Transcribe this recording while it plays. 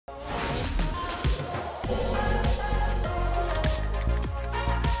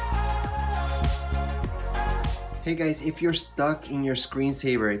Hey guys, if you're stuck in your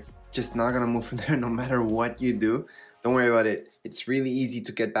screensaver, it's just not gonna move from there no matter what you do. Don't worry about it. It's really easy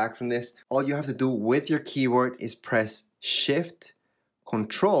to get back from this. All you have to do with your keyboard is press Shift,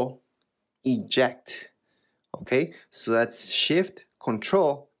 Control, Eject. Okay, so that's Shift,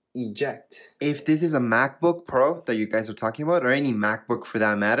 Control, Eject. If this is a MacBook Pro that you guys are talking about, or any MacBook for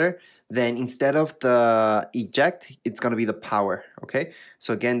that matter, then instead of the eject, it's gonna be the power, okay?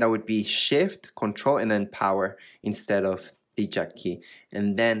 So again, that would be Shift, Control, and then power instead of the eject key.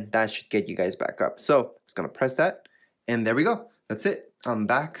 And then that should get you guys back up. So I'm just gonna press that, and there we go. That's it. I'm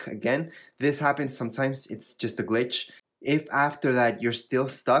back again. This happens sometimes, it's just a glitch. If after that you're still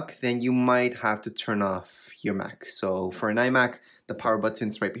stuck, then you might have to turn off your Mac. So for an iMac, the power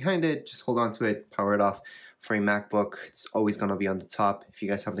button's right behind it. Just hold on to it, power it off. For a MacBook, it's always gonna be on the top. If you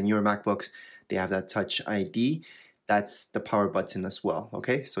guys have the newer MacBooks, they have that Touch ID. That's the power button as well,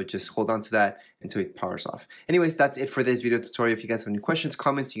 okay? So just hold on to that until it powers off. Anyways, that's it for this video tutorial. If you guys have any questions,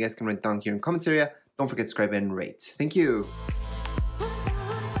 comments, you guys can write down here in the comments area. Don't forget to subscribe and rate. Thank you.